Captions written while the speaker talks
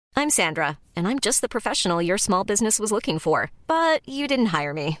I'm Sandra, and I'm just the professional your small business was looking for. But you didn't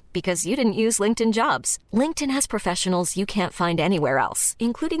hire me because you didn't use LinkedIn Jobs. LinkedIn has professionals you can't find anywhere else,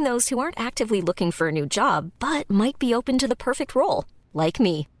 including those who aren't actively looking for a new job, but might be open to the perfect role, like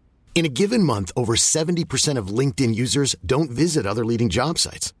me. In a given month, over 70% of LinkedIn users don't visit other leading job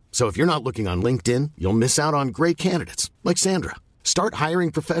sites. So if you're not looking on LinkedIn, you'll miss out on great candidates like Sandra. Start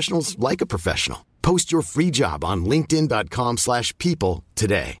hiring professionals like a professional. Post your free job on linkedin.com/people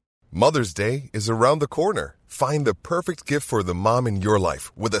today. Mother's Day is around the corner. Find the perfect gift for the mom in your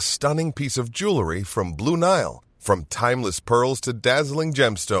life with a stunning piece of jewelry from Blue Nile. From timeless pearls to dazzling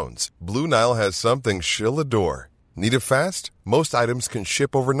gemstones, Blue Nile has something she'll adore. Need it fast? Most items can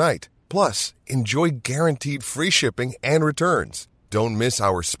ship overnight. Plus, enjoy guaranteed free shipping and returns. Don't miss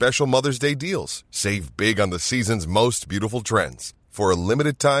our special Mother's Day deals. Save big on the season's most beautiful trends. For a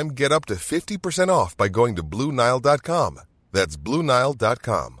limited time, get up to 50% off by going to BlueNile.com. That's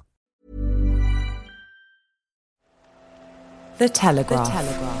BlueNile.com. The Telegraph.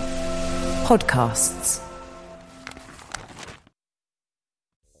 Podcasts.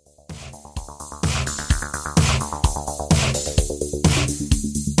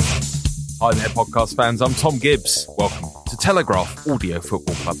 Hi there, podcast fans. I'm Tom Gibbs. Welcome to Telegraph Audio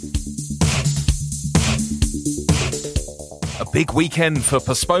Football Club. A big weekend for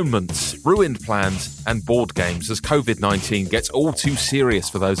postponements, ruined plans and board games as COVID-19 gets all too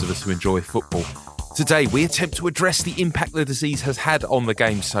serious for those of us who enjoy football. Today, we attempt to address the impact the disease has had on the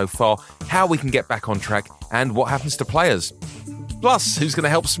game so far, how we can get back on track, and what happens to players. Plus, who's going to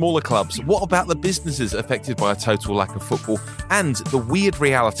help smaller clubs? What about the businesses affected by a total lack of football? And the weird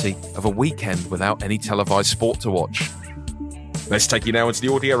reality of a weekend without any televised sport to watch. Let's take you now into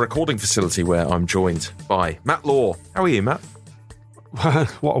the audio recording facility where I'm joined by Matt Law. How are you, Matt?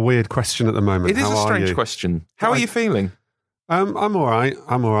 What a weird question at the moment. It is a strange question. How are you feeling? I'm all right.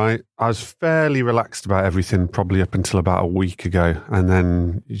 I was fairly relaxed about everything probably up until about a week ago. And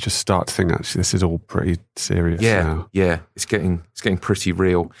then you just start to think, actually, this is all pretty serious now. Yeah. It's getting pretty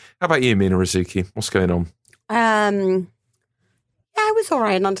real. How about you, Mina Rizuki? What's going on? I was all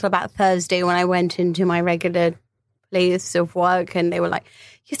right until about Thursday when I went into my regular place of work and they were like,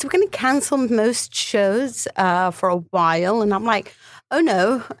 yes, we're going to cancel most shows for a while. And I'm like, oh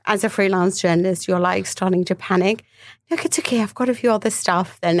no, as a freelance journalist, you're like starting to panic. Look, it's okay. I've got a few other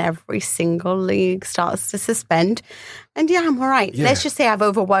stuff. Then every single league starts to suspend. And yeah, I'm all right. Yeah. Let's just say I've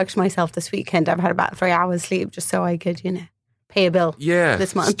overworked myself this weekend. I've had about 3 hours sleep just so I could, pay a bill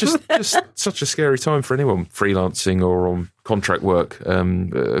this month. It's just such a scary time for anyone freelancing or on contract work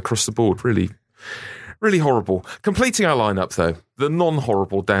across the board. Really, really horrible. Completing our lineup, though, the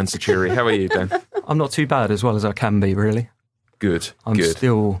non-horrible Dan Sachiri. How are you, Dan? I'm not too bad, as well as I can be, really. Good. I'm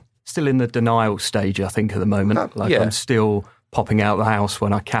still in the denial stage, I think, at the moment. I'm still popping out of the house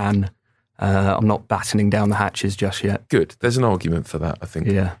when I can. I'm not battening down the hatches just yet. Good. There's an argument for that, I think.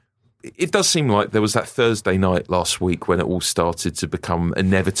 Yeah. It does seem like there was that Thursday night last week when it all started to become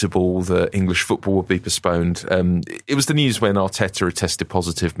inevitable that English football would be postponed. It was the news when Arteta had tested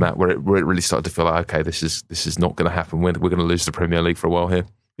positive, Matt, where it really started to feel like, okay, this is not going to happen. We're going to lose the Premier League for a while here.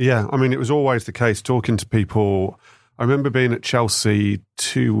 Yeah, I mean, it was always the case. Talking to people, I remember being at Chelsea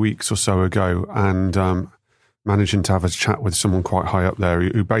 2 weeks or so ago and managing to have a chat with someone quite high up there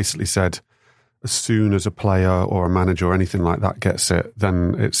who basically said, as soon as a player or a manager or anything like that gets it,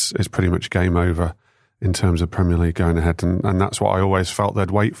 then it's pretty much game over in terms of Premier League going ahead. And that's what I always felt they'd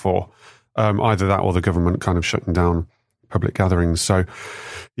wait for, either that or the government kind of shutting down public gatherings. So,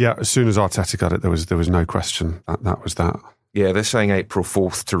 yeah, as soon as Arteta got it, there was no question that was that. Yeah, they're saying April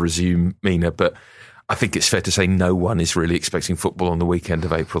 4th to resume, Mina, but I think it's fair to say no one is really expecting football on the weekend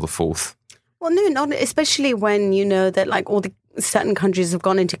of April the 4th. Well, no, not especially when you know that like all the certain countries have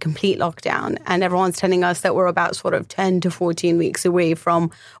gone into complete lockdown and everyone's telling us that we're about sort of 10 to 14 weeks away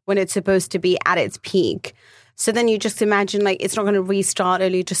from when it's supposed to be at its peak. So then you just imagine like it's not going to restart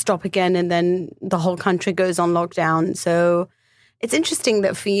early, just stop again, and then the whole country goes on lockdown. So it's interesting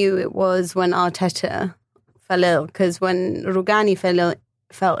that for you it was when Arteta fell ill, because when Rugani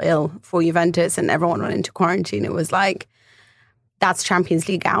fell ill for Juventus and everyone went into quarantine, it was like, that's Champions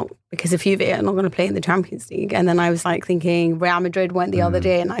League out, because if Juve are not going to play in the Champions League. And then I was like thinking, Real Madrid went the other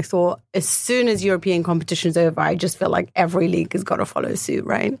day, and I thought, as soon as European competition's over, I just feel like every league has got to follow suit,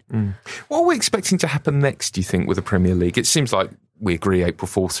 right? What are we expecting to happen next, do you think, with the Premier League? It seems like we agree April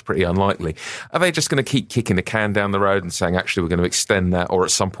 4th is pretty unlikely. Are they just going to keep kicking the can down the road and saying, actually, we're going to extend that? Or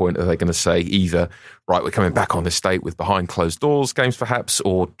at some point, are they going to say either, right, we're coming back on this date with behind closed doors games perhaps,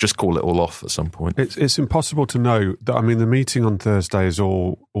 or just call it all off at some point? It's impossible to know. I mean, the meeting on Thursday is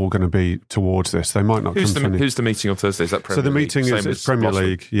all going to be towards this. They might not Who's the meeting on Thursday? Is that Premier League? So the meeting is Premier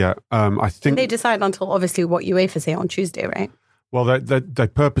League, yeah. I think they decide until, obviously, what UEFA say on Tuesday, right? Well, they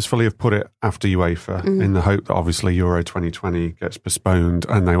purposefully have put it after UEFA in the hope that obviously Euro 2020 gets postponed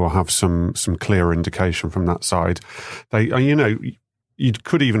and they will have some clear indication from that side. You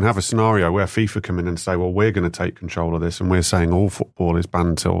could even have a scenario where FIFA come in and say, well, we're going to take control of this and we're saying all football is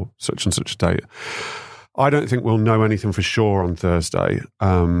banned till such and such a date. I don't think we'll know anything for sure on Thursday,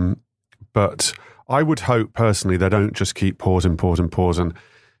 but I would hope personally they don't just keep pausing.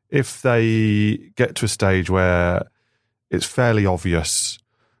 If they get to a stage where it's fairly obvious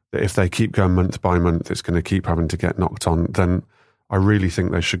that if they keep going month by month, it's going to keep having to get knocked on, then I really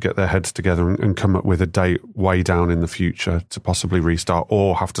think they should get their heads together and come up with a date way down in the future to possibly restart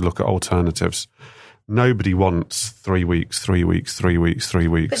or have to look at alternatives. Nobody wants 3 weeks. But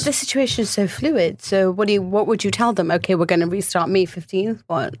the situation is so fluid. So what would you tell them? Okay, we're going to restart May 15th.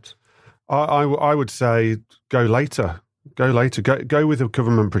 What? I would say go later. Go with the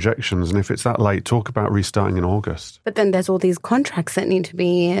government projections, and if it's that late, talk about restarting in August. But then there's all these contracts that need to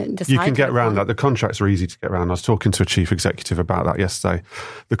be decided. You can get around that. The contracts are easy to get around. I was talking to a chief executive about that yesterday.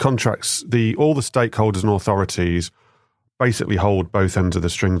 The contracts, all the stakeholders and authorities basically hold both ends of the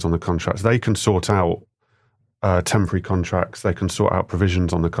strings on the contracts. They can sort out temporary contracts. They can sort out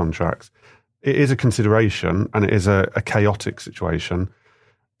provisions on the contracts. It is a consideration, and it is a chaotic situation,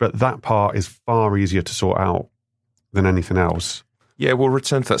 but that part is far easier to sort out than anything else. Yeah, we'll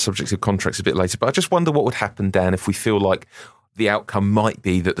return to that subject of contracts a bit later, but I just wonder what would happen, Dan, if we feel like the outcome might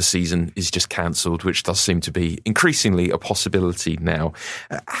be that the season is just cancelled, which does seem to be increasingly a possibility now.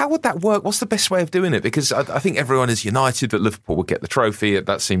 How would that work? What's the best way of doing it? Because I think everyone is united that Liverpool would get the trophy.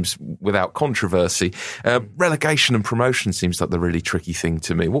 That seems without controversy. Relegation and promotion seems like the really tricky thing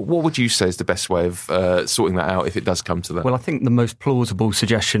to me. What would you say is the best way of sorting that out if it does come to that? Well, I think the most plausible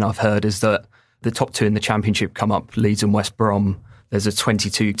suggestion I've heard is that the top two in the Championship come up, Leeds and West Brom. There's a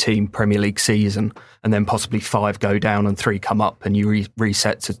 22-team Premier League season, and then possibly 5 go down and 3 come up, and you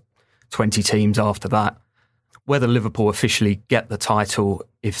reset to 20 teams after that. Whether Liverpool officially get the title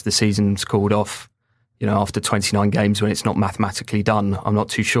if the season's called off, after 29 games when it's not mathematically done, I'm not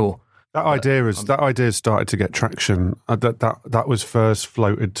too sure. That idea started to get traction. That was first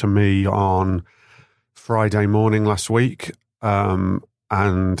floated to me on Friday morning last week,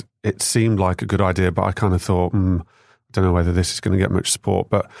 and it seemed like a good idea, but I kind of thought, I don't know whether this is going to get much support.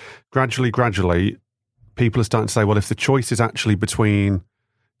 But gradually, people are starting to say, well, if the choice is actually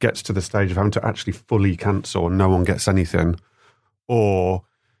gets to the stage of having to actually fully cancel and no one gets anything, or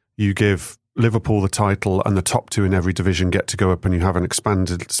you give Liverpool the title and the top 2 in every division get to go up and you have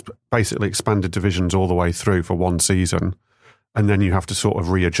basically expanded divisions all the way through for one season, and then you have to sort of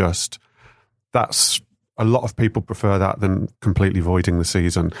readjust. A lot of people prefer that than completely voiding the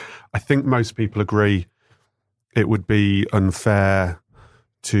season. I think most people agree it would be unfair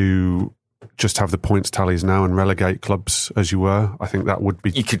to just have the points tallies now and relegate clubs as you were. I think that would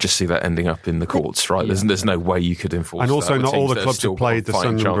be... You could just see that ending up in the courts, right? There's no way you could enforce that. And also not all the clubs have played the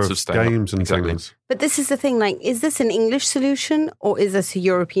same number of games and things. But this is the thing, is this an English solution or is this a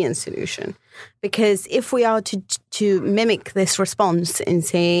European solution? Because if we are to mimic this response in,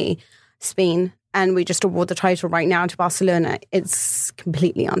 say, Spain, and we just award the title right now to Barcelona, it's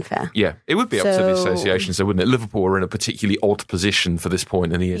completely unfair. Yeah, it would be up to the associations, though, wouldn't it? Liverpool are in a particularly odd position for this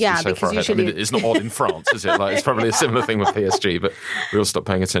point in the year. So far ahead. It's not odd in France, is it? It's probably a similar thing with PSG, but we all stop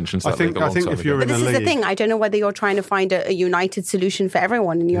paying attention to that. I think if you're in the league... This is the thing. I don't know whether you're trying to find a united solution for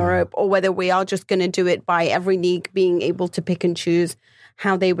everyone in Europe, or whether we are just going to do it by every league being able to pick and choose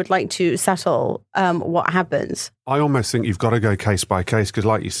how they would like to settle what happens. I almost think you've got to go case by case, because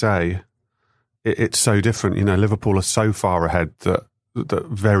like you say, it's so different. Liverpool are so far ahead that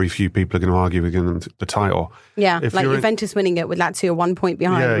very few people are going to argue with them the title. Yeah, Juventus winning it with Lazio 1 point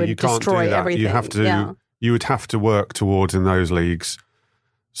behind would destroy everything. You would have to work towards, in those leagues,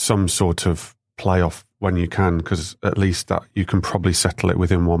 some sort of playoff when you can, because at least that you can probably settle it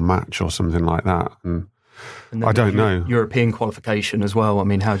within one match or something like that. And I don't know. European qualification as well. I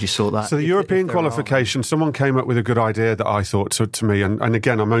mean, how do you sort that? So the European qualification, someone came up with a good idea that I thought to me, and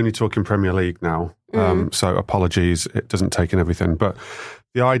again, I'm only talking Premier League now, so apologies, it doesn't take in everything. But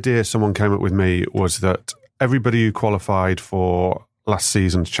the idea someone came up with me was that everybody who qualified for last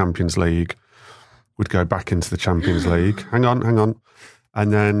season's Champions League would go back into the Champions League. Hang on.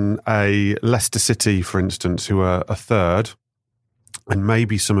 And then a Leicester City, for instance, who are a third, and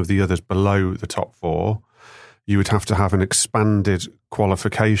maybe some of the others below the top four, you would have to have an expanded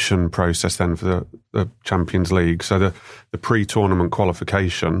qualification process then for the Champions League. So the pre-tournament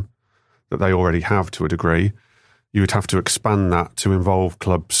qualification that they already have to a degree, you would have to expand that to involve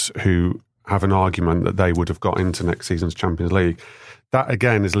clubs who have an argument that they would have got into next season's Champions League. That,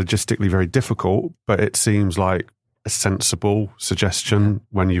 again, is logistically very difficult, but it seems like a sensible suggestion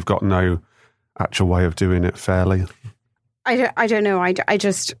when you've got no actual way of doing it fairly. I don't know. I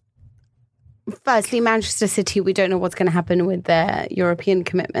just... Firstly, Manchester City, we don't know what's going to happen with their European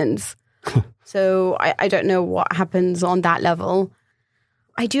commitments. So I don't know what happens on that level.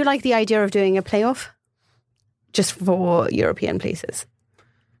 I do like the idea of doing a playoff just for European places,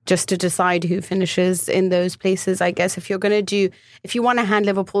 just to decide who finishes in those places. I guess if you want to hand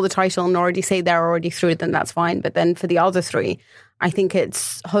Liverpool the title and already say they're already through, then that's fine. But then for the other three, I think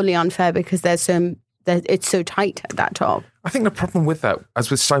it's wholly unfair because it's so tight at that top. I think the problem with that, as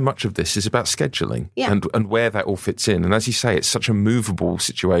with so much of this, is about scheduling and where that all fits in. And as you say, it's such a movable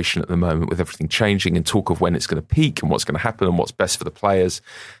situation at the moment with everything changing and talk of when it's going to peak and what's going to happen and what's best for the players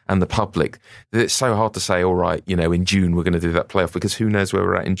and the public, that it's so hard to say, all right, in June we're going to do that playoff, because who knows where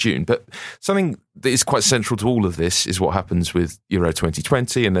we're at in June. But something that is quite central to all of this is what happens with Euro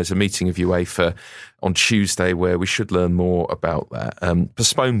 2020. And there's a meeting of UEFA on Tuesday where we should learn more about that.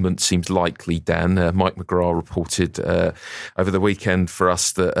 Postponement seems likely, Dan. Mike McGrath reported over the weekend for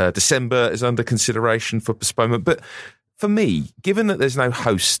us that December is under consideration for postponement. But for me, given that there's no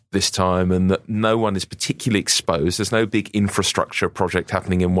host this time and that no one is particularly exposed, there's no big infrastructure project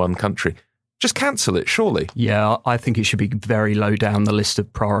happening in one country, just cancel it, surely. Yeah, I think it should be very low down the list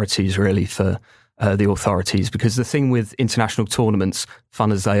of priorities, really, for the authorities, because the thing with international tournaments,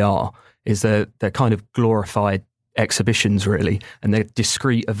 fun as they are, is they're kind of glorified exhibitions, really, and they're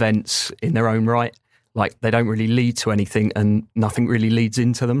discrete events in their own right. Like, they don't really lead to anything and nothing really leads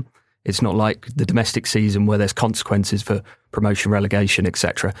into them. It's not like the domestic season where there's consequences for promotion, relegation,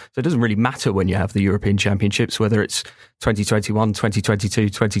 etc. So it doesn't really matter when you have the European Championships, whether it's 2021, 2022,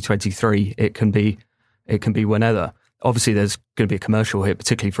 2023. It can be whenever. Obviously, there's going to be a commercial hit,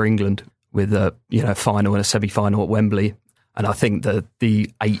 particularly for England, with a final and a semi-final at Wembley. And I think that the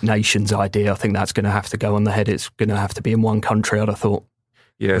 8 nations idea, I think that's going to have to go on the head. It's going to have to be in one country, I'd have thought.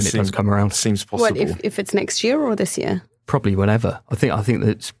 Yeah, when it does come around. Seems possible. What, if it's next year or this year? Probably whenever. I think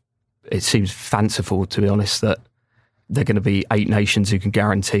that it seems fanciful, to be honest, that they're going to be 8 nations who can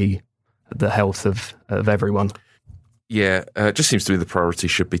guarantee the health of everyone. Yeah, it just seems to be the priority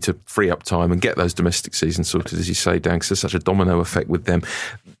should be to free up time and get those domestic seasons sorted, as you say, Dan, because there's such a domino effect with them.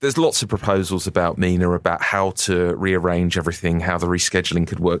 There's lots of proposals about MENA, about how to rearrange everything, how the rescheduling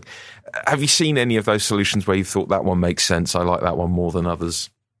could work. Have you seen any of those solutions where you thought that one makes sense? I like that one more than others.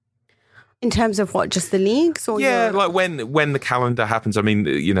 In terms of what, just the leagues? Or like when the calendar happens. I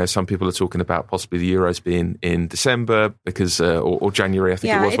mean, some people are talking about possibly the Euros being in December because, or January, I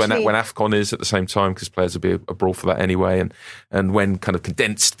think it was, when AFCON is at the same time, because players will be abroad for that anyway, and when kind of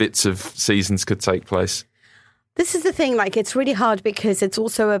condensed bits of seasons could take place. This is the thing, it's really hard because it's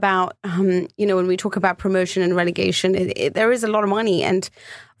also about, when we talk about promotion and relegation, there is a lot of money, and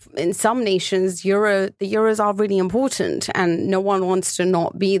in some nations, the Euros are really important, and no one wants to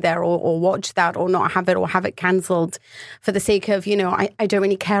not be there or watch that or not have it cancelled for the sake of, I don't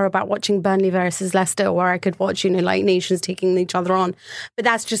really care about watching Burnley versus Leicester, where I could watch, nations taking each other on. But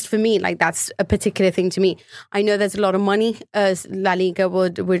that's just for me, that's a particular thing to me. I know there's a lot of money. La Liga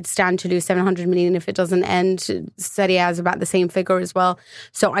would stand to lose 700 million if it doesn't end. Serie A is about the same figure as well.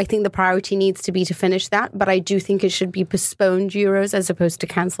 So I think the priority needs to be to finish that. But I do think it should be postponed Euros as opposed to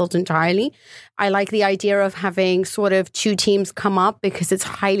cancelled entirely. I like the idea of having sort of 2 teams come up, because it's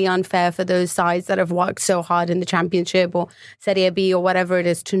highly unfair for those sides that have worked so hard in the Championship or Serie B or whatever it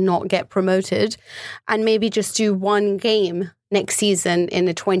is to not get promoted, and maybe just do 1 game next season in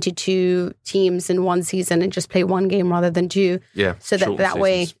the 22 teams in one season and just play 1 game rather than 2. Yeah. So that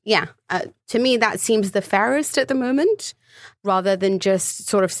way, to me, that seems the fairest at the moment, rather than just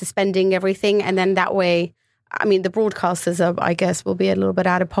sort of suspending everything. And then that way, the broadcasters, I guess, will be a little bit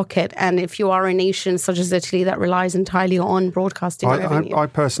out of pocket. And if you are a nation such as Italy that relies entirely on broadcasting revenue. I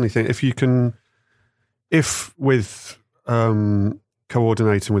personally think if with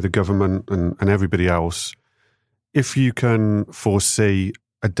coordinating with the government and everybody else, if you can foresee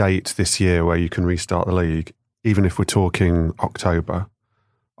a date this year where you can restart the league, even if we're talking October,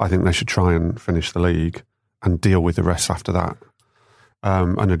 I think they should try and finish the league and deal with the rest after that.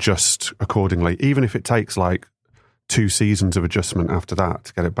 And adjust accordingly, even if it takes 2 seasons of adjustment after that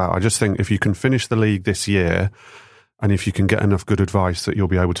to get it back. I just think if you can finish the league this year, and if you can get enough good advice that you'll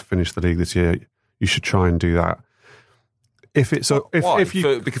be able to finish the league this year, you should try and do that. if it's Why? if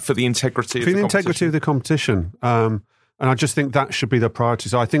you for the integrity of for the the integrity of the competition. And I just think that should be the priority.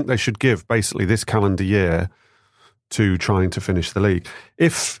 So I think they should give basically this calendar year to trying to finish the league.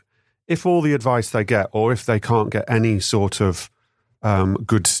 If all the advice they get, or if they can't get any sort of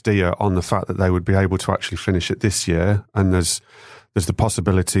good steer on the fact that they would be able to actually finish it this year, and there's the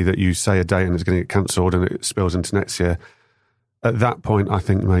possibility that you say a date and it's going to get cancelled and it spills into next year, at that point I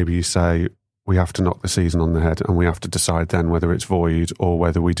think maybe you say we have to knock the season on the head and we have to decide then whether it's void or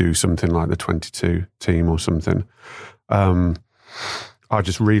whether we do something like the 22 team or something. I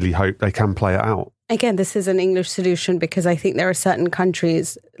just really hope they can play it out. Again, this is an English solution because I think there are certain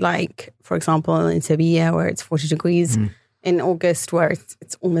countries, like, for example, in Sevilla, where it's 40 degrees in August, where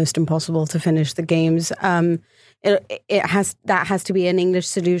it's almost impossible to finish the games. That has to be an English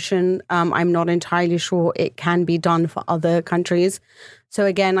solution. I'm not entirely sure it can be done for other countries. So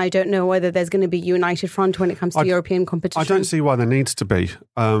again, I don't know whether there's going to be a united front when it comes to European competition. I don't see why there needs to be.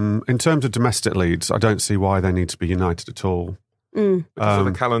 In terms of domestic leagues, I don't see why they need to be united at all. Because of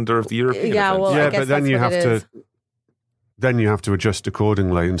the calendar of the European events. Well, I guess but then you have to adjust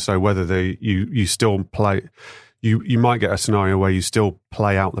accordingly. And so whether you still play, you might get a scenario where you still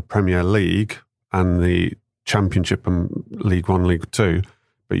play out the Premier League and the Championship and League One, League Two,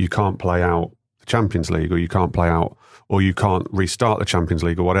 but you can't play out the Champions League, or you can't play out, or you can't restart the Champions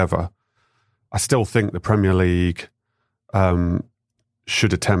League or whatever. I still think the Premier League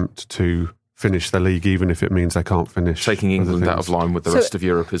should attempt to finish the league, even if it means they can't finish. Taking England out of line with the rest of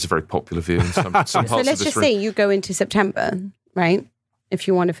Europe is a very popular view in some parts of this room. So let's just say you go into September, right? If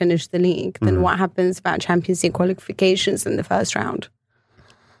you want to finish the league, then what happens about Champions League qualifications in the first round?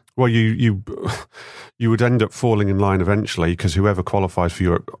 Well, you would end up falling in line eventually, because whoever qualifies for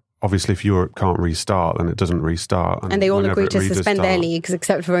Europe, obviously if Europe can't restart, then it doesn't restart. And they all agree to suspend their leagues,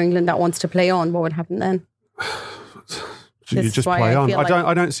 except for England that wants to play on. What would happen then? You just play on.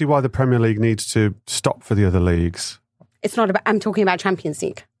 I don't see why the Premier League needs to stop for the other leagues. It's not about, I'm talking about Champions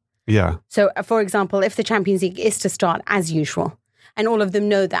League. Yeah. So, for example, if the Champions League is to start as usual, and all of them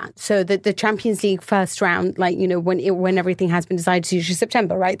know that, so that the Champions League first round, like, you know, when everything has been decided, it's usually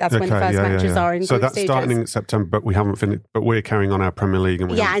September, right? That's when the first matches are in so group that's stages. starting in September, but we haven't finished. But we're carrying on our Premier League,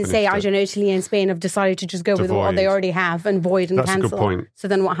 and and say Argentina, Italy, and Spain have decided to just go with what they already have and void and cancel. That's a good point. So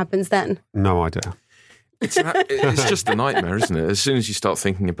then what happens then? No idea. It's just a nightmare, isn't it? As soon as you start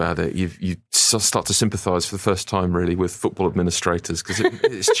thinking about it, you start to sympathise for the first time, really, with football administrators, because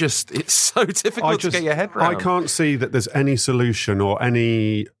it's so difficult to get your head around. I can't see that there's any solution or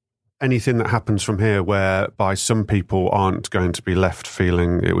anything that happens from here whereby some people aren't going to be left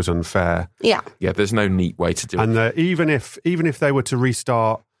feeling it was unfair. Yeah. Yeah, there's no neat way to do it. And even if they were to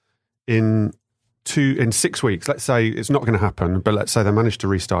restart in 6 weeks, let's say it's not going to happen, but let's say they managed to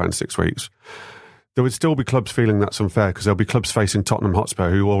restart in 6 weeks, there would still be clubs feeling that's unfair, because there'll be clubs facing Tottenham Hotspur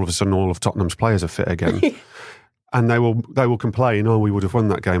who all of a sudden all of Tottenham's players are fit again. And they will complain, we would have won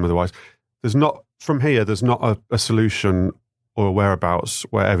that game otherwise. There's not a solution or a whereabouts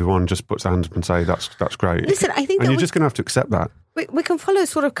where everyone just puts their hands up and say that's great. Listen, I think and you're just going to have to accept that. We can follow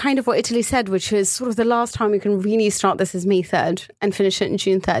sort of kind of what Italy said, which is sort of the last time we can really start this is May 3rd and finish it in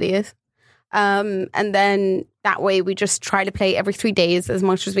June 30th. And then that way we just try to play every 3 days as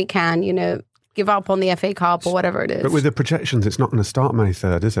much as we can, you know, give up on the FA Cup or whatever it is. But with the projections, it's not going to start May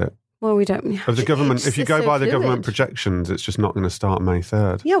 3rd, is it? Well, we don't. Of the government, if you go by the government projections, it's just not going to start May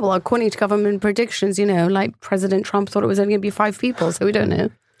 3rd. Yeah, well, according to government predictions, you know, like President Trump thought it was only going to be 5 people, so we don't know.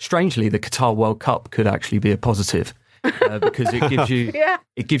 Strangely, the Qatar World Cup could actually be a positive because it gives you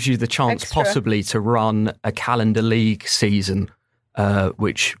it gives you the chance possibly to run a calendar league season,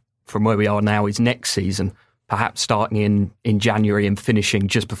 which from where we are now is next season, perhaps starting in January and finishing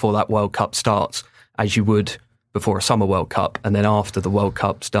just before that World Cup starts, as you would before a Summer World Cup. And then after the World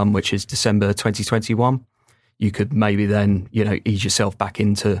Cup's done, which is December 2021, you could maybe then, you know, ease yourself back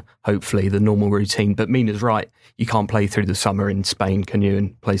into, hopefully, the normal routine. But Mina's right. You can't play through the summer in Spain, can you,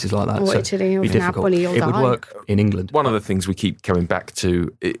 and places like that? Or Italy or Napoli or it would work in England. One of the things we keep coming back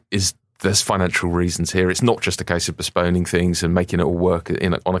to is there's financial reasons here. It's not just a case of postponing things and making it all work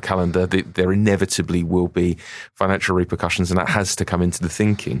on a calendar. There inevitably will be financial repercussions, and that has to come into the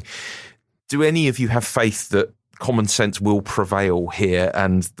thinking. Do any of you have faith that common sense will prevail here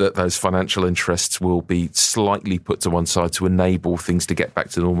and that those financial interests will be slightly put to one side to enable things to get back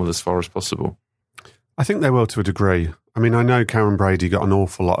to normal as far as possible? I think they will, to a degree. I mean, I know Karen Brady got an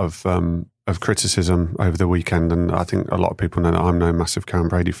awful lot of criticism over the weekend, and I think a lot of people know that I'm no massive Karen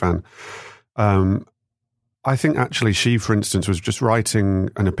Brady fan. I think actually she, for instance, was just writing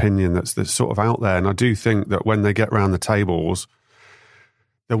an opinion that's sort of out there, and I do think that when they get round the tables,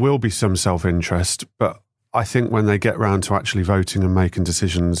 there will be some self-interest, but I think when they get round to actually voting and making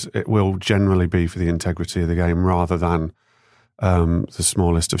decisions, it will generally be for the integrity of the game rather than the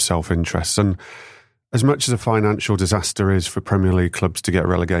smallest of self-interests. And as much as a financial disaster is for Premier League clubs to get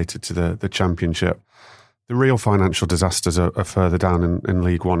relegated to the Championship, the real financial disasters are further down in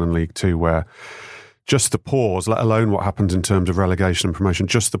League One and League Two, where just the pause, let alone what happens in terms of relegation and promotion,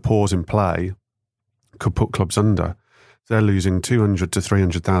 just the pause in play could put clubs under. They're losing £200,000 to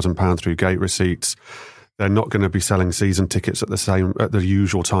 £300,000 through gate receipts. They're not going to be selling season tickets at the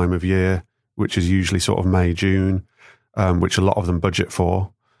usual time of year, which is usually sort of May, June, which a lot of them budget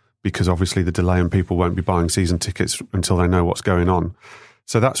for, because obviously the delay and people won't be buying season tickets until they know what's going on.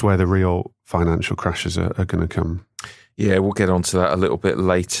 So that's where the real financial crashes are going to come. Yeah, we'll get onto that a little bit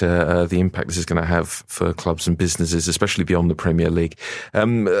later, the impact this is going to have for clubs and businesses, especially beyond the Premier League.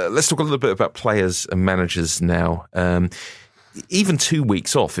 Let's talk a little bit about players and managers now. Even 2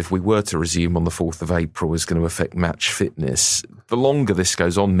 weeks off, if we were to resume on the 4th of April, is going to affect match fitness. The longer this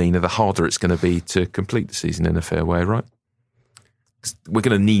goes on, Mina, the harder it's going to be to complete the season in a fair way, right? We're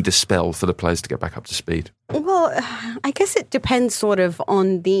going to need a spell for the players to get back up to speed. Well, I guess it depends sort of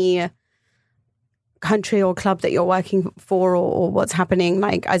on the country or club that you're working for or what's happening.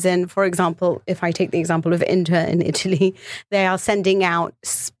 Like, as in, for example, if I take the example of Inter in Italy, they are sending out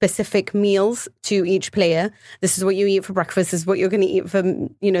specific meals to each player. This is what you eat for breakfast. This is what you're going to eat for,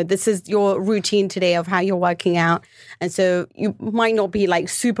 this is your routine today of how you're working out. And so you might not be like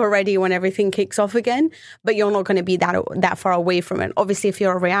super ready when everything kicks off again, but you're not going to be that far away from it. Obviously, if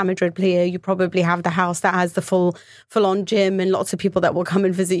you're a Real Madrid player, you probably have the house that has the full-on gym and lots of people that will come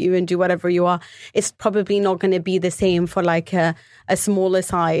and visit you and do whatever you are. It's probably not going to be the same for like a smaller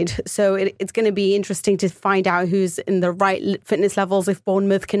side. So it's going to be interesting to find out who's in the right fitness levels, if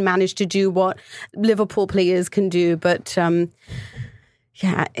Bournemouth can manage to do what Liverpool players can do. But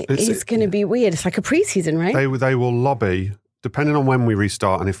it's going to be weird. It's like a pre-season, right? They will lobby, depending on when we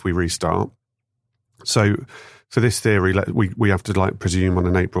restart and if we restart. So for this theory, we have to presume on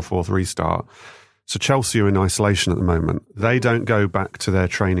an April 4th restart. So Chelsea are in isolation at the moment. They don't go back to their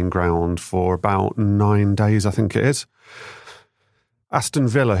training ground for about 9 days, I think it is. Aston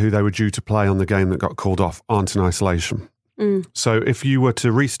Villa, who they were due to play on the game that got called off, aren't in isolation. So if you were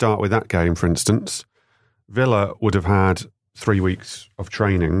to restart with that game, for instance, Villa would have had 3 weeks of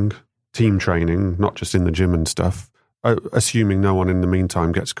training, team training, not just in the gym and stuff, assuming no one in the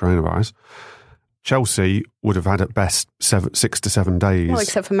meantime gets coronavirus. Chelsea would have had at best 6 to 7 days. Well,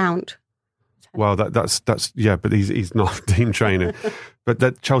 except for Mount. Well, that's yeah, but he's not team training. But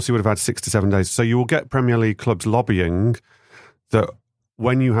that Chelsea would have had 6 to 7 days. So you will get Premier League clubs lobbying that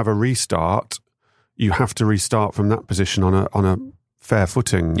when you have a restart, you have to restart from that position on a fair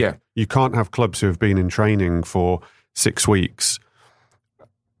footing. Yeah, you can't have clubs who have been in training for 6 weeks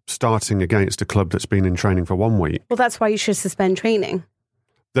starting against a club that's been in training for 1 week. Well, that's why you should suspend training.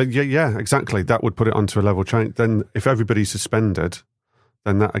 Yeah, exactly. That would put it onto a level train. Then if everybody's suspended,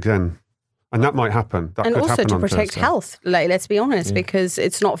 then that again. And that might happen. That and could also happen to on protect Thursday. health, let's be honest, because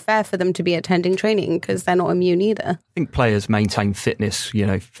it's not fair for them to be attending training because they're not immune either. I think players maintain fitness,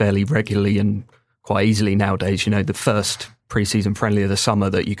 fairly regularly and quite easily nowadays. The first pre-season friendly of the summer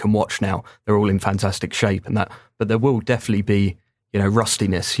that you can watch now, they're all in fantastic shape and that. But there will definitely be,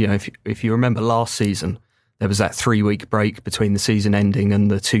 rustiness. If you remember last season, there was that 3-week break between the season ending and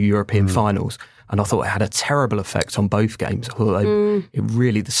the 2 European finals. And I thought it had a terrible effect on both games. I thought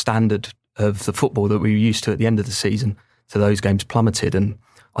the standard of the football that we were used to at the end of the season to those games plummeted, and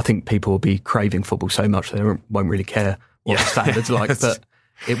I think people will be craving football so much they won't really care what the standard's like. But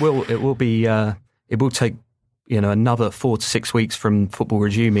it will take another 4 to 6 weeks from football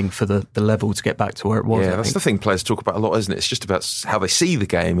resuming for the level to get back to where it was. Yeah, that's the thing players talk about a lot, isn't it? It's just about how they see the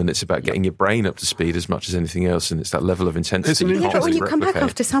game, and it's about getting your brain up to speed as much as anything else, and it's that level of intensity. But when you come back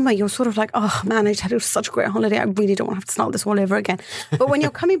after summer, you're sort of like, oh man, I had such a great holiday. I really don't want to have to start this all over again. But when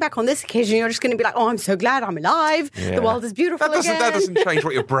you're coming back on this occasion, you're just going to be like, oh, I'm so glad I'm alive. Yeah. The world is beautiful again. That doesn't change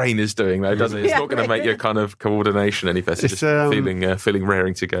what your brain is doing, though, does it? It's not going to make your kind of coordination any better. It's just feeling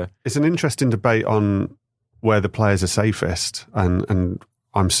raring to go. It's an interesting debate on where the players are safest, and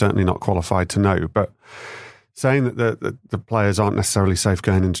I'm certainly not qualified to know, but saying that the players aren't necessarily safe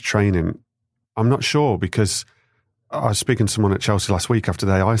going into training, I'm not sure, because I was speaking to someone at Chelsea last week after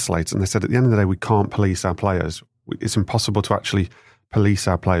they isolated, and they said at the end of the day, we can't police our players. It's impossible to actually police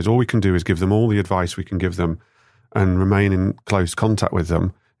our players. All we can do is give them all the advice we can give them and remain in close contact with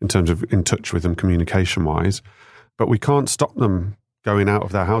them in terms of in touch with them communication-wise, but we can't stop them going out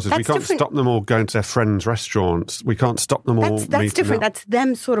of their houses. We can't stop them all going to their friends' restaurants. We can't stop them all That's different. Up. That's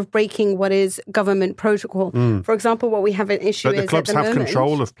them sort of breaking what is government protocol. For example, what we have an issue but the clubs have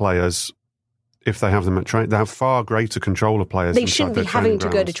control of players if they have them at training. They have far greater control of players. They shouldn't be having to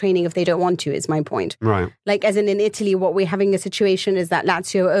go to training if they don't want to, is my point. Right. Like, as in Italy, what we're having a situation is that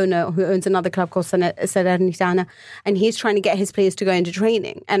Lazio owner, who owns another club called Salernitana, and he's trying to get his players to go into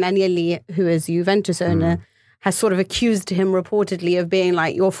training. And Agnelli, who is Juventus owner, has sort of accused him reportedly of being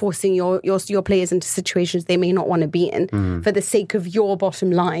like, you're forcing your players into situations they may not want to be in for the sake of your bottom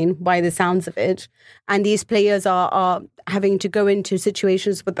line, by the sounds of it. And these players are having to go into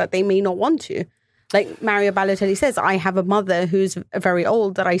situations that they may not want to. Like Mario Balotelli says, I have a mother who's very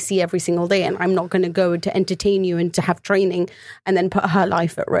old that I see every single day, and I'm not going to go to entertain you and to have training and then put her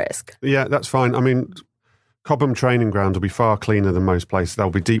life at risk. Yeah, that's fine. I mean, Cobham training ground will be far cleaner than most places. They'll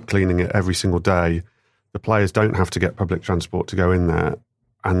be deep cleaning it every single day. The players don't have to get public transport to go in there,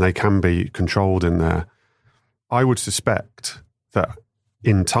 and they can be controlled in there. I would suspect that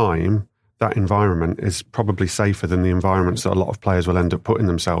in time, that environment is probably safer than the environments that a lot of players will end up putting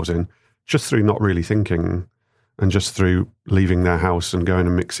themselves in, just through not really thinking and just through leaving their house and going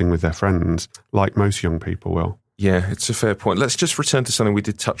and mixing with their friends, like most young people will. Yeah, it's a fair point. Let's just return to something we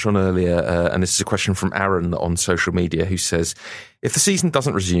did touch on earlier, and this is a question from Aaron on social media, who says, if the season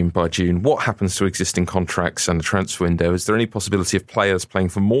doesn't resume by June, what happens to existing contracts and the transfer window? Is there any possibility of players playing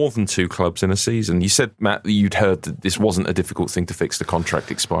for more than 2 clubs in a season? You said, Matt, that you'd heard that this wasn't a difficult thing to fix, the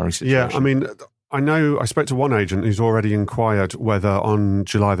contract expiring situation. Yeah, I mean, I spoke to one agent who's already inquired whether on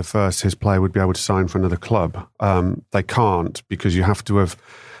July the 1st his player would be able to sign for another club. They can't, because your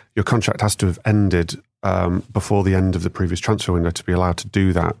contract has to have ended before the end of the previous transfer window to be allowed to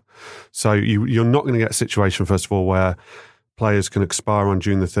do that. So you're not going to get a situation, first of all, where players can expire on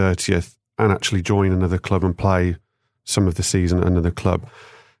June the 30th and actually join another club and play some of the season at another club.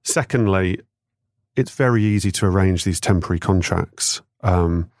 Secondly, it's very easy to arrange these temporary contracts,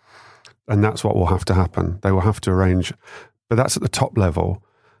 and that's what will have to happen. They will have to arrange, but that's at the top level.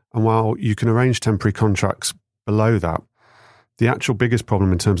 And while you can arrange temporary contracts below that, the actual biggest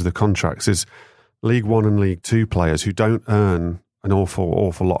problem in terms of the contracts is League One and League Two players who don't earn an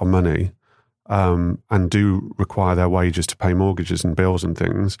awful lot of money and do require their wages to pay mortgages and bills and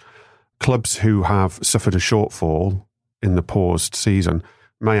things. Clubs who have suffered a shortfall in the paused season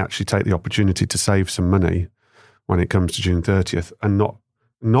may actually take the opportunity to save some money when it comes to June 30th and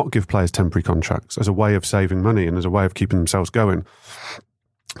not give players temporary contracts as a way of saving money and as a way of keeping themselves going.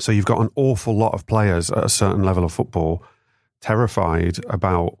 So you've got an awful lot of players at a certain level of football terrified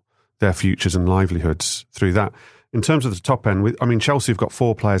about their futures and livelihoods through that. In terms of the top end, Chelsea have got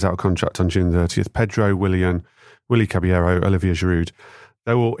 4 players out of contract on June 30th. Pedro, Willian, Willy Caballero, Olivier Giroud.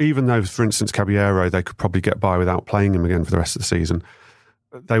 They will, even though, for instance, Caballero, they could probably get by without playing him again for the rest of the season,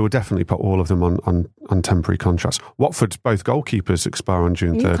 they will definitely put all of them on temporary contracts. Watford's both goalkeepers expire on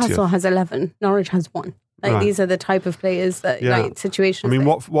June 30th. Newcastle has 11. Norwich has 1. Right. These are the type of players that,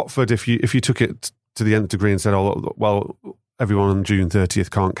 situations. Watford, if you took it to the nth degree and said, oh, well, everyone on June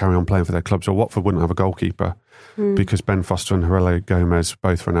 30th can't carry on playing for their clubs, or Watford wouldn't have a goalkeeper because Ben Foster and Jorge Gomez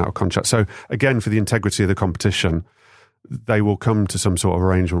both run out of contract. So again, for the integrity of the competition, they will come to some sort of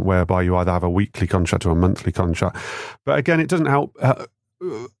arrangement whereby you either have a weekly contract or a monthly contract. But again, it doesn't help.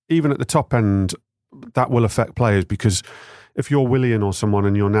 Even at the top end, that will affect players, because if you're Willian or someone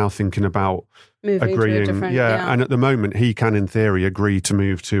and you're now thinking about moving agreeing, to a different, and at the moment he can, in theory, agree to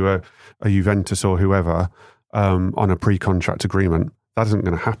move to a Juventus or whoever on a pre-contract agreement. That isn't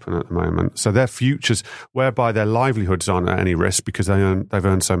going to happen at the moment. So their futures, whereby their livelihoods aren't at any risk because they've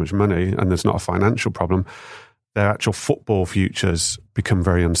earned so much money and there's not a financial problem, their actual football futures become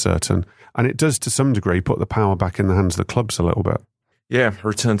very uncertain. And it does, to some degree, put the power back in the hands of the clubs a little bit. Yeah,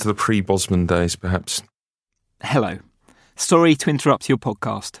 return to the pre-Bosman days, perhaps. Hello. Sorry to interrupt your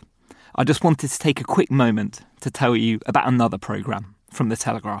podcast. I just wanted to take a quick moment to tell you about another programme from The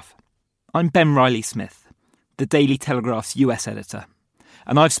Telegraph. I'm Ben Riley-Smith, the Daily Telegraph's US editor,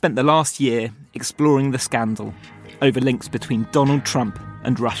 and I've spent the last year exploring the scandal over links between Donald Trump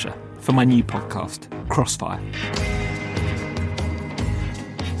and Russia for my new podcast, Crossfire.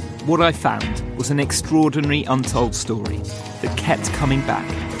 What I found was an extraordinary untold story that kept coming back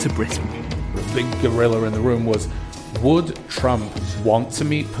to Britain. The big gorilla in the room was, would Trump want to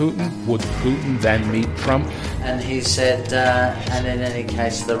meet Putin? Would Putin then meet Trump? And he said, and in any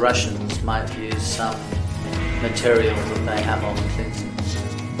case, the Russians might use some material that they have on Clinton.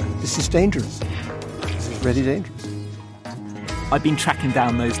 This is dangerous. This is really dangerous. I've been tracking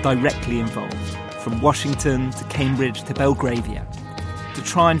down those directly involved, from Washington to Cambridge to Belgravia, to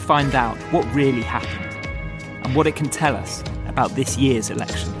try and find out what really happened and what it can tell us about this year's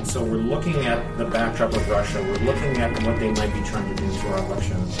election. So we're looking at the backdrop of Russia. We're looking at what they might be trying to do to our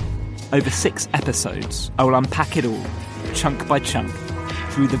election. Over 6 episodes, I will unpack it all, chunk by chunk,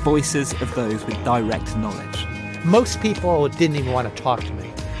 through the voices of those with direct knowledge. Most people didn't even want to talk to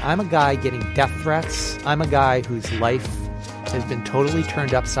me. I'm a guy getting death threats. I'm a guy whose life has been totally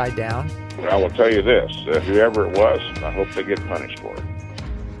turned upside down. I will tell you this, whoever it was, I hope they get punished for it.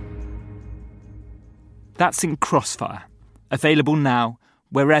 That's in Crossfire, available now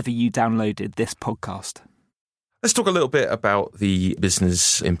wherever you downloaded this podcast. Let's talk a little bit about the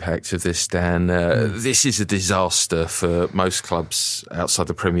business impact of this, Dan. This is a disaster for most clubs outside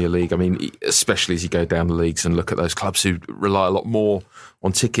the Premier League. I mean, especially as you go down the leagues and look at those clubs who rely a lot more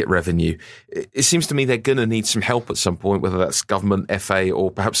on ticket revenue. It seems to me they're going to need some help at some point, whether that's government, FA,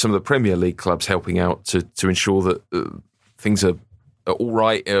 or perhaps some of the Premier League clubs helping out to ensure that things are all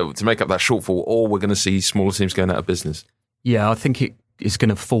right to make up that shortfall, or we're going to see smaller teams going out of business. Yeah, I think it is going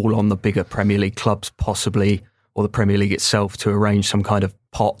to fall on the bigger Premier League clubs, possibly, or the Premier League itself, to arrange some kind of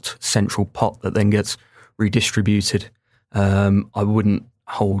central pot that then gets redistributed. I wouldn't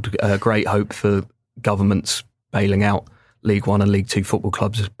hold great hope for governments bailing out League One and League Two football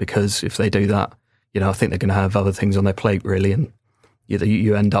clubs, because if they do that, I think they're going to have other things on their plate, really, and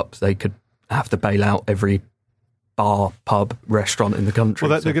you end up, they could have to bail out every bar, pub, restaurant in the country.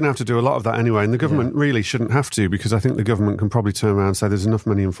 Well, they're going to have to do a lot of that anyway, and the government really shouldn't have to, because I think the government can probably turn around and say there's enough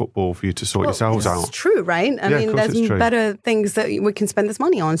money in football for you to sort yourselves out. It's true, right? I mean, there's better things that we can spend this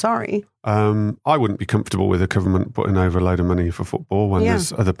money on, sorry. I wouldn't be comfortable with a government putting over a load of money for football when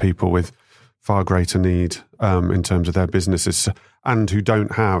there's other people with far greater need in terms of their businesses, and who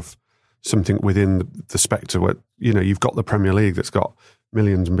don't have something within the spectre where, you've got the Premier League that's got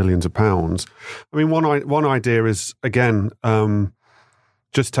millions and billions of pounds. I mean, one idea is, again,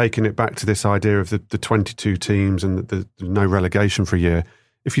 just taking it back to this idea of the 22 teams and the no relegation for a year.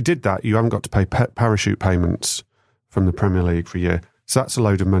 If you did that, you haven't got to pay parachute payments from the Premier League for a year. So that's a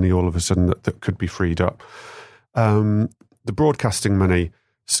load of money all of a sudden that could be freed up. The broadcasting money,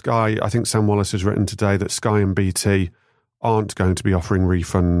 Sky, I think Sam Wallace has written today that Sky and BT aren't going to be offering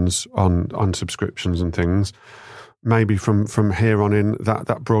refunds on subscriptions and things. Maybe from here on in,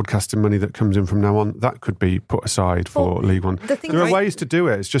 that broadcasting money that comes in from now on, that could be put aside for League One. There are ways to do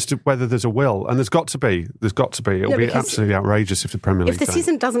it. It's just whether there's a will, and there's got to be. It'll be absolutely outrageous if the Premier League. If the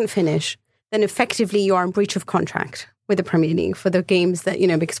season doesn't finish, then effectively you are in breach of contract with the Premier League for the games that,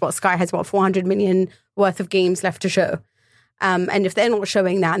 because Sky has 400 million worth of games left to show. And if they're not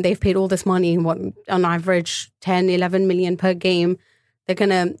showing that, and they've paid all this money, on average 10, 11 million per game,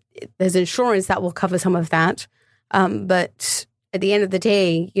 there's insurance that will cover some of that. But at the end of the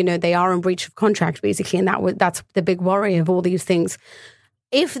day, they are in breach of contract, basically, and that's the big worry of all these things.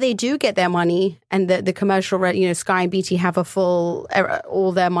 If they do get their money and the commercial, Sky and BT have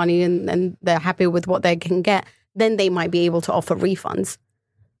all their money and they're happy with what they can get, then they might be able to offer refunds.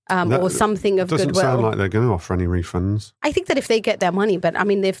 Or something of goodwill. Doesn't sound like they're going to offer any refunds. I think that if they get their money, but I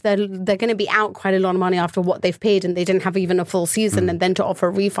mean, if they're going to be out quite a lot of money after what they've paid, and they didn't have even a full season, and then to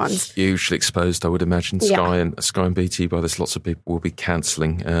offer refunds, hugely exposed, I would imagine. Sky and BT, by this, lots of people will be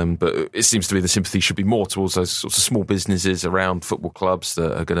cancelling. But it seems to me the sympathy should be more towards those sorts of small businesses around football clubs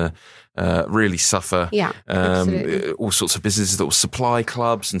that are going to really suffer. Yeah, all sorts of businesses that will supply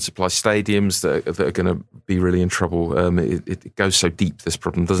clubs and supply stadiums that are going to be really in trouble. It goes so deep, this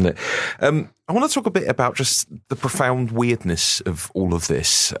problem, doesn't it? I want to talk a bit about just the profound weirdness of all of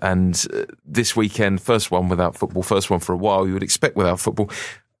this. And this weekend, first one without football, first one for a while, you would expect without football.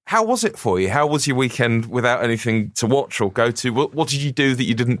 How was it for you? How was your weekend without anything to watch or go to? What did you do that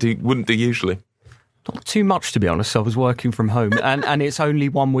you wouldn't do usually? Not too much, to be honest. I was working from home, and it's only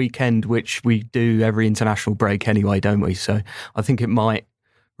one weekend, which we do every international break anyway, don't we? So I think it might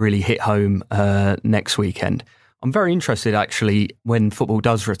really hit home next weekend. I'm very interested, actually, when football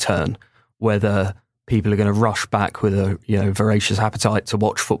does return, whether people are going to rush back with a voracious appetite to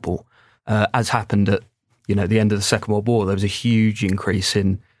watch football, as happened at the end of the Second World War. There was a huge increase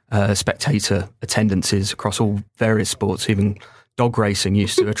in spectator attendances across all various sports. Even dog racing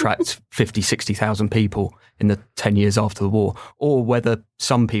used to attract 50, 60,000 people in the 10 years after the war. Or whether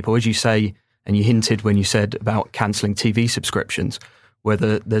some people, as you say, and you hinted when you said about cancelling TV subscriptions,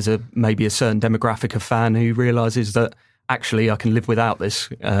 whether there's maybe a certain demographic of fan who realises that actually I can live without this,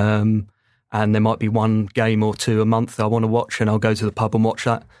 and there might be one game or two a month I want to watch, and I'll go to the pub and watch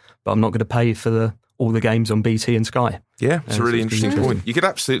that, but I'm not going to pay for all the games on BT and Sky. Yeah, it's a really interesting point. You could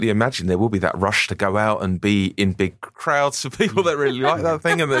absolutely imagine there will be that rush to go out and be in big crowds of people that really like that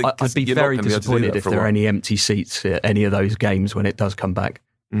thing. And I'd be very disappointed if there are any empty seats at any of those games when it does come back,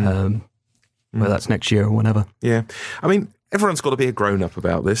 whether that's next year or whenever. Yeah. I mean, everyone's got to be a grown-up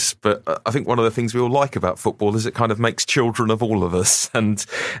about this, but I think one of the things we all like about football is it kind of makes children of all of us. And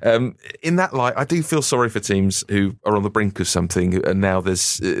in that light, I do feel sorry for teams who are on the brink of something, and now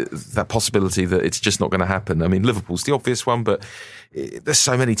there's that possibility that it's just not going to happen. I mean, Liverpool's the obvious one, but there's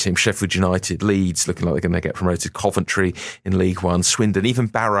so many teams. Sheffield United, Leeds looking like they're going to get promoted, Coventry in League One, Swindon, even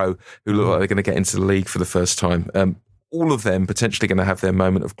Barrow, who look like they're going to get into the league for the first time. All of them potentially going to have their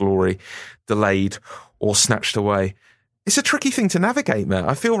moment of glory delayed or snatched away. It's a tricky thing to navigate, Matt.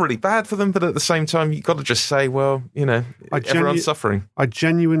 I feel really bad for them, but at the same time, you've got to just say, well, everyone's suffering. I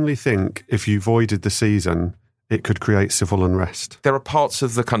genuinely think if you voided the season, it could create civil unrest. There are parts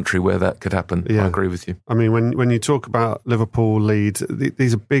of the country where that could happen. Yeah. I agree with you. I mean, when you talk about Liverpool, Leeds,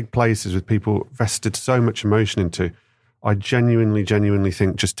 these are big places with people vested so much emotion into. I genuinely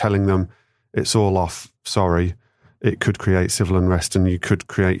think just telling them it's all off, sorry, it could create civil unrest and you could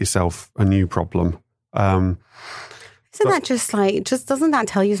create yourself a new problem. Isn't that doesn't that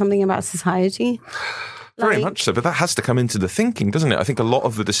tell you something about society? Very much so, but that has to come into the thinking, doesn't it? I think a lot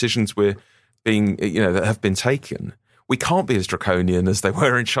of the decisions that have been taken, we can't be as draconian as they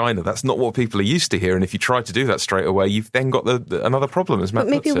were in China. That's not what people are used to here. And if you try to do that straight away, you've then got another problem, as Matt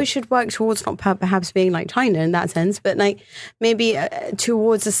puts it. But maybe we should work towards not perhaps being like China in that sense, but maybe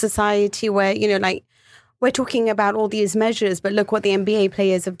towards a society where, we're talking about all these measures, but look what the NBA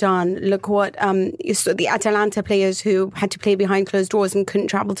players have done. Look what the Atalanta players who had to play behind closed doors and couldn't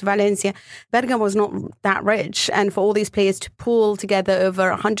travel to Valencia. Bergamo was not that rich. And for all these players to pool together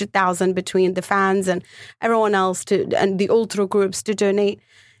over 100,000 between the fans and everyone else and the ultra groups to donate,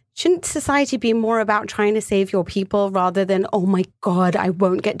 shouldn't society be more about trying to save your people rather than, oh my God, I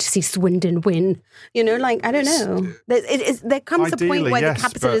won't get to see Swindon win? I don't know. There comes a point where the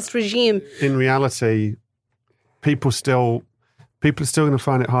capitalist regime... In reality... People are still going to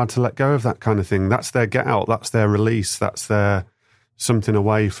find it hard to let go of that kind of thing. That's their get out. That's their release. That's their something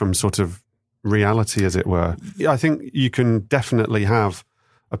away from sort of reality, as it were. I think you can definitely have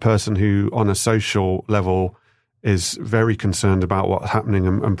a person who, on a social level, is very concerned about what's happening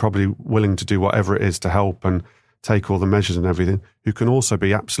and probably willing to do whatever it is to help and take all the measures and everything, who can also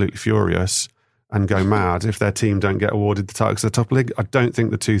be absolutely furious and go mad if their team don't get awarded the title to the top league. I don't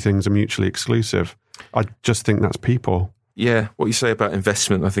think the two things are mutually exclusive. I just think that's people. Yeah, what you say about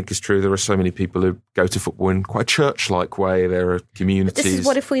investment, I think, is true. There are so many people who go to football in quite a church-like way. There are communities. But this is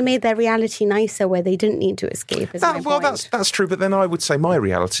what if we made their reality nicer, where they didn't need to escape? That's true. But then I would say my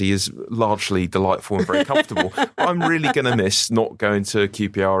reality is largely delightful and very comfortable. I'm really going to miss not going to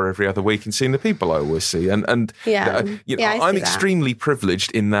QPR every other week and seeing the people I always see. And I'm extremely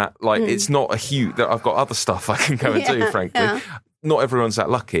privileged in that, it's not a huge that I've got other stuff I can go and do. Frankly, not everyone's that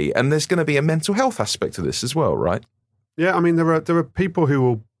lucky, and there's going to be a mental health aspect to this as well, right? Yeah, I mean, there are people who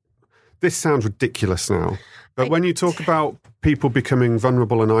will... This sounds ridiculous now, but when you talk about people becoming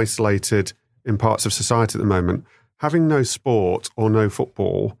vulnerable and isolated in parts of society at the moment, having no sport or no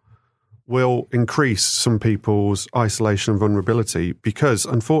football will increase some people's isolation and vulnerability because,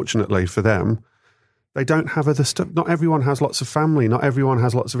 unfortunately for them, they don't have other stuff. Not everyone has lots of family. Not everyone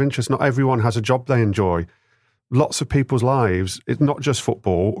has lots of interests. Not everyone has a job they enjoy. Lots of people's lives, it's not just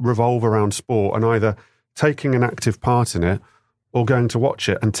football, revolve around sport and either taking an active part in it or going to watch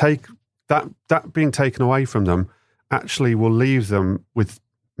it, and take that being taken away from them actually will leave them with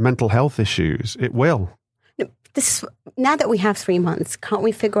mental health issues. It will. Now that we have 3 months, can't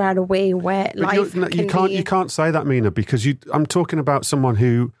we figure out a way where life You can't say that, Mina, because I'm talking about someone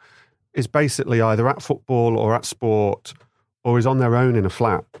who is basically either at football or at sport or is on their own in a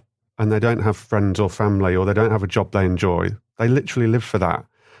flat and they don't have friends or family or they don't have a job they enjoy. They literally live for that.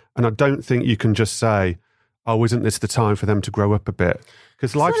 And I don't think you can just say, oh, isn't this the time for them to grow up a bit?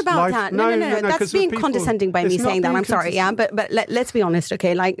 It's not about that. No. That's being condescending by me saying that. I'm sorry, but let's be honest,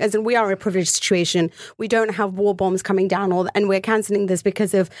 okay? As in, we are in a privileged situation. We don't have war bombs coming down, and we're cancelling this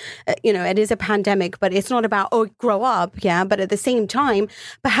because of, it is a pandemic. But it's not about grow up, But at the same time,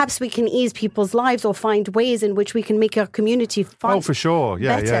 perhaps we can ease people's lives or find ways in which we can make our community better. Oh, for sure,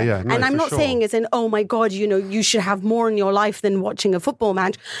 yeah. No, and I'm not saying as in, oh my God, you should have more in your life than watching a football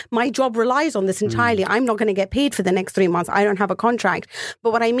match. My job relies on this entirely. I'm not going to get paid for the next 3 months. I don't have a contract.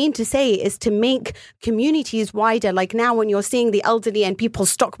 But what I mean to say is to make communities wider. Like now when you're seeing the elderly and people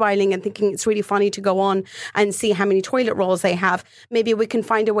stockpiling and thinking it's really funny to go on and see how many toilet rolls they have, maybe we can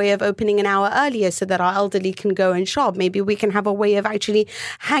find a way of opening an hour earlier so that our elderly can go and shop. Maybe we can have a way of actually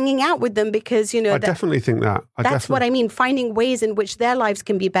hanging out with them because, I definitely think that. That's what I mean, finding ways in which their lives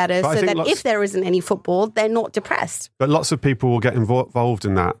can be better so that if there isn't any football, they're not depressed. But lots of people will get involved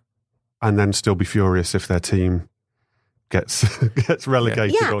in that and then still be furious if their team gets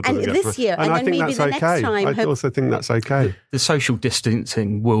relegated. Yeah, or and doesn't this year, and I then think maybe that's the next okay. time. I also think that's okay. The social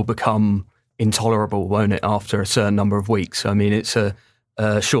distancing will become intolerable, won't it, after a certain number of weeks? I mean, it's a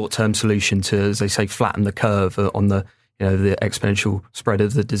short-term solution to, as they say, flatten the curve on the the exponential spread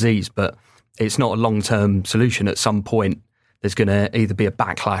of the disease, but it's not a long-term solution. At some point, there's going to either be a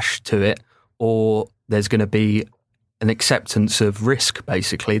backlash to it, or there's going to be an acceptance of risk,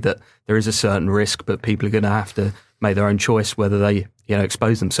 basically, that there is a certain risk, but people are going to have to make their own choice whether they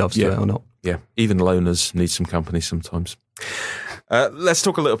expose themselves to it or not. Yeah, even loners need some company sometimes. Let's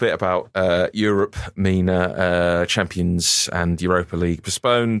talk a little bit about Europe, Mina, Champions and Europa League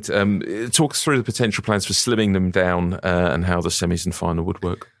postponed. Talk us through the potential plans for slimming them down and how the semis and final would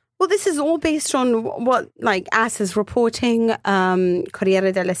work. Well, this is all based on what AS is reporting,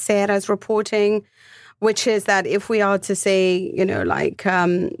 Corriere della Sera is reporting, which is that if we are to say,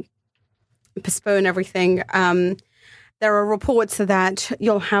 postpone everything, there are reports that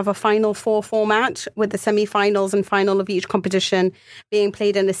you'll have a Final Four format with the semi-finals and final of each competition being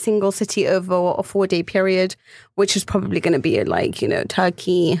played in a single city over a 4-day period, which is probably going to be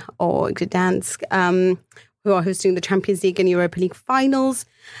Turkey or Gdansk, who are hosting the Champions League and Europa League finals.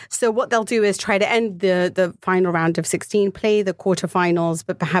 So what they'll do is try to end the final round of 16, play the quarterfinals,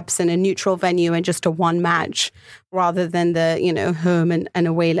 but perhaps in a neutral venue and just a one match rather than the, home and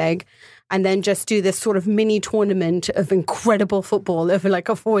away leg. And then just do this sort of mini tournament of incredible football over like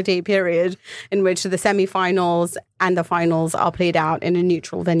a 4-day period in which the semi-finals and the finals are played out in a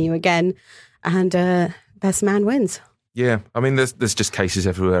neutral venue again. And best man wins. Yeah, I mean, there's just cases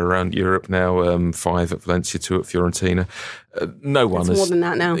everywhere around Europe now. 5 at Valencia, 2 at Fiorentina. No one is more than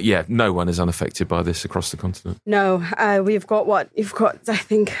that now. Yeah, no one is unaffected by this across the continent. No, we've got what you've got. I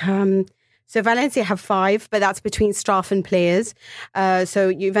think so. Valencia have 5, but that's between staff and players.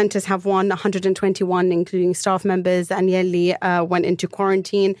 So Juventus have 121, including staff members. Agnelli went into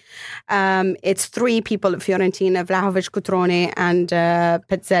quarantine. It's 3 people at Fiorentina: Vlahovic, Cutrone, and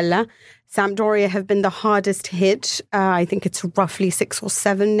Pezzella. Sampdoria have been the hardest hit. I think it's roughly 6 or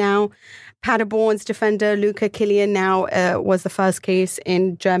 7 now. Paderborn's defender Luca Killian now was the first case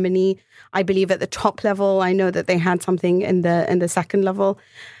in Germany. I believe at the top level. I know that they had something in the second level.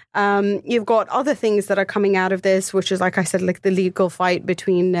 You've got other things that are coming out of this, which is, like I said, like the legal fight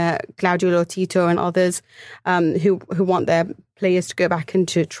between Claudio Lotito and others who want their players to go back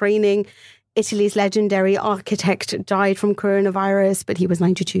into training. Italy's legendary architect died from coronavirus, but he was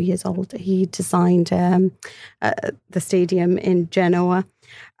 92 years old. He designed the stadium in Genoa.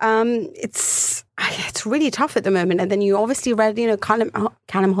 It's really tough at the moment. And then you obviously read, Callum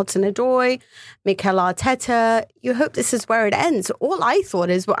Hudson-Odoi, Mikel Arteta. You hope this is where it ends. All I thought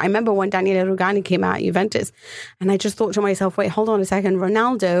is, I remember when Daniele Rugani came out at Juventus, and I just thought to myself, wait, hold on a second.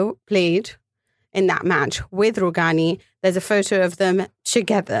 Ronaldo played in that match with Rugani. There's a photo of them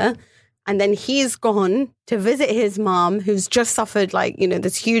together. And then he's gone to visit his mom, who's just suffered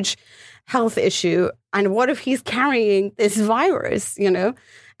this huge health issue. And what if he's carrying this virus, And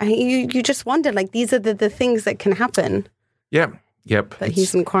you just wonder, these are the things that can happen. Yeah. Yep. But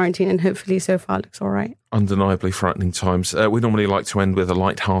he's in quarantine and hopefully so far looks all right. Undeniably frightening times. We normally like to end with a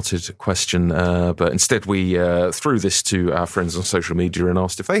light-hearted question, but instead we threw this to our friends on social media and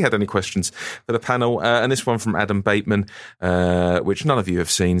asked if they had any questions for the panel. And this one from Adam Bateman, which none of you have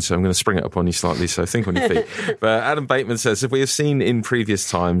seen, so I'm going to spring it up on you slightly, so think on your feet. But Adam Bateman says, if we have seen in previous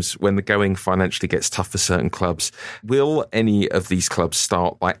times when the going financially gets tough for certain clubs, will any of these clubs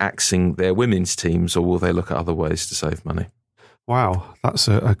start by axing their women's teams, or will they look at other ways to save money? Wow, that's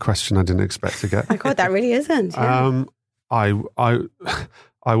a question I didn't expect to get. My God, that really isn't. Yeah.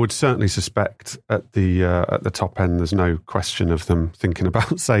 I would certainly suspect at the top end, there's no question of them thinking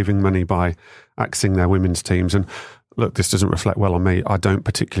about saving money by axing their women's teams. And look, this doesn't reflect well on me. I don't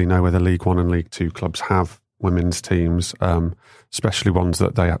particularly know whether League One and League Two clubs have women's teams, especially ones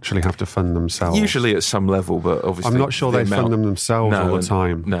that they actually have to fund themselves. Usually at some level, but obviously... I'm not sure they fund them themselves all the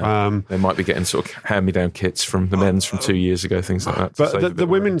time. No, they might be getting sort of hand-me-down kits from the men's from 2 years ago, things like that. But the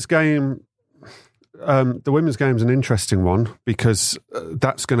women's game... the women's game is an interesting one because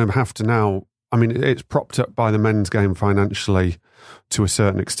that's going to have to now... I mean, it's propped up by the men's game financially to a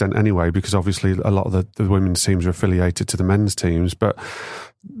certain extent anyway, because obviously a lot of the women's teams are affiliated to the men's teams, but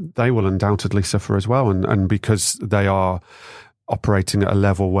they will undoubtedly suffer as well. And because they are operating at a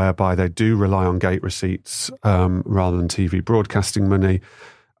level whereby they do rely on gate receipts rather than TV broadcasting money,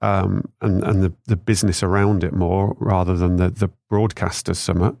 and the business around it more rather than the broadcasters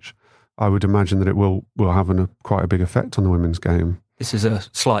so much, I would imagine that it will have quite a big effect on the women's game. This is a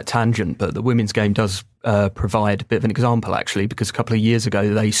slight tangent, but the women's game does provide a bit of an example, actually, because a couple of years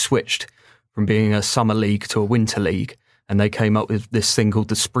ago they switched from being a summer league to a winter league. and they came up with this thing called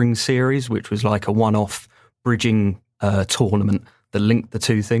the Spring Series, which was like a one-off bridging tournament that linked the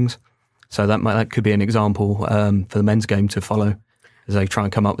two things. So that could be an example for the men's game to follow as they try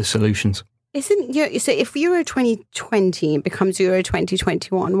and come up with solutions. So if Euro 2020 becomes Euro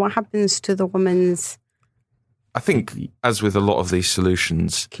 2021, what happens to the women's? I think, as with a lot of these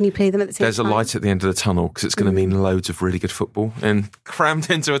solutions, can you play them at the same time? There's a light at the end of the tunnel because it's going to mean loads of really good football and crammed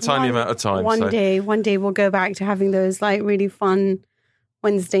into a tiny amount of time. One day we'll go back to having those like really fun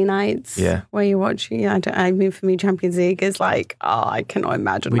Wednesday nights, where you watch. I mean, for me, Champions League is like, I cannot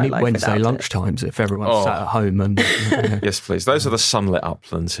imagine. We my need life Wednesday without lunchtimes if everyone's sat at home. And yes, please. Those are the sunlit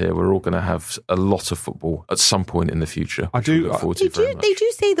uplands here. We're all going to have a lot of football at some point in the future. I do look forward to very much. They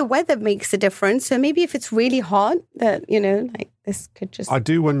do say the weather makes a difference. So maybe if it's really hot, that like this could just. I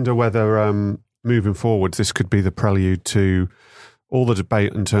do wonder whether moving forward, this could be the prelude to all the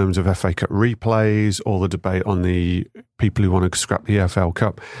debate in terms of FA Cup replays, all the debate on the people who want to scrap the EFL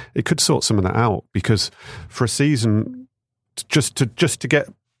Cup. It could sort some of that out, because for a season, just to get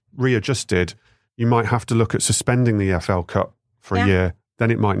readjusted, you might have to look at suspending the EFL Cup for a year.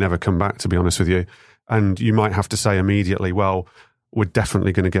 Then it might never come back, to be honest with you. And you might have to say immediately, well, we're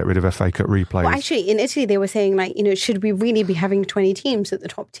definitely going to get rid of FA Cup replays. Well, actually, in Italy, they were saying, should we really be having 20 teams at the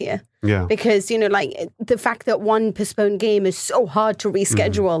top tier? Yeah. Because, the fact that one postponed game is so hard to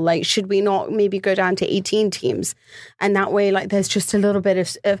reschedule, should we not maybe go down to 18 teams? And that way, there's just a little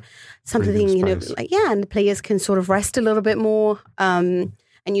bit of something, and the players can sort of rest a little bit more. And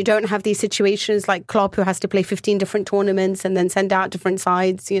you don't have these situations like Klopp, who has to play 15 different tournaments and then send out different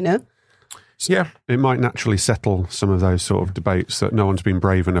sides, Yeah. It might naturally settle some of those sort of debates that no one's been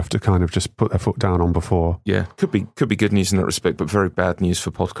brave enough to kind of just put their foot down on before. Yeah, could be good news in that respect, but very bad news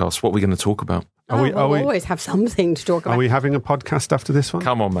for podcasts. What are we going to talk about? We always have something to talk about. Are we having a podcast after this one?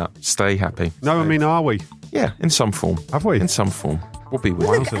 Come on, Matt. Stay happy. No, I mean, are we? Yeah, in some form. Have we? In some form. We'll be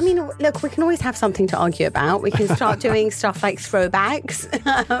with Look, we can always have something to argue about. We can start doing stuff like throwbacks.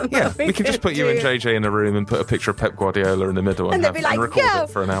 We can just put you and JJ in a room and put a picture of Pep Guardiola in the middle and record it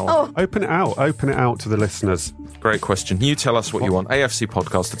for an hour. Oh. Open it out to the listeners. Great question. You tell us what you want.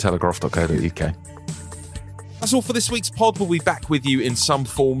 afcpodcast@telegraph.co.uk. That's all for this week's pod. We'll be back with you in some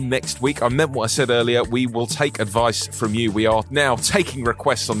form next week. I meant what I said earlier. We will take advice from you. We are now taking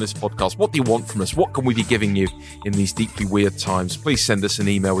requests on this podcast. What do you want from us? What can we be giving you in these deeply weird times? Please send us an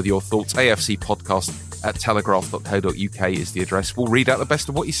email with your thoughts. afcpodcast@telegraph.co.uk is the address. We'll read out the best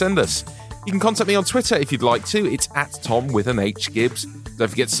of what you send us. You can contact me on Twitter if you'd like to. It's @Tom_Gibbs. Don't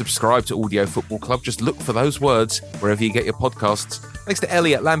forget to subscribe to Audio Football Club. Just look for those words wherever you get your podcasts. Thanks to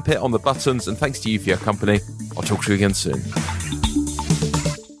Elliot Lampitt on the buttons, and thanks to you for your company. I'll talk to you again soon.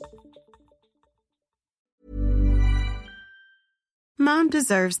 Mom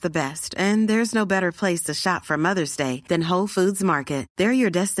deserves the best, and there's no better place to shop for Mother's Day than Whole Foods Market. They're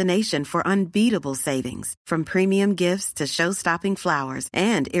your destination for unbeatable savings, from premium gifts to show-stopping flowers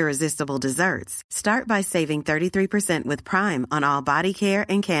and irresistible desserts. Start by saving 33% with Prime on all body care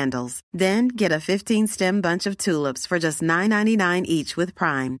and candles. Then get a 15-stem bunch of tulips for just $9.99 each with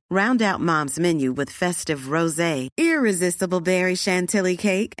Prime. Round out Mom's menu with festive rosé, irresistible berry chantilly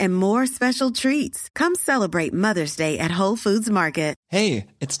cake, and more special treats. Come celebrate Mother's Day at Whole Foods Market. Hey,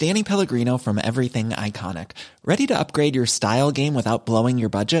 it's Danny Pellegrino from Everything Iconic. Ready to upgrade your style game without blowing your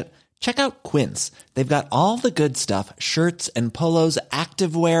budget? Check out Quince. They've got all the good stuff, shirts and polos,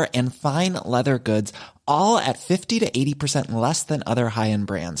 activewear, and fine leather goods, all at 50 to 80% less than other high-end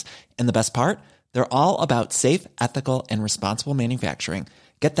brands. And the best part? They're all about safe, ethical, and responsible manufacturing.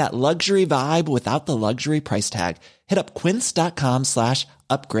 Get that luxury vibe without the luxury price tag. Hit up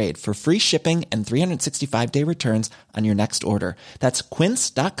quince.com/upgrade for free shipping and 365-day returns on your next order. That's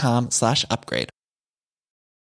quince.com/upgrade.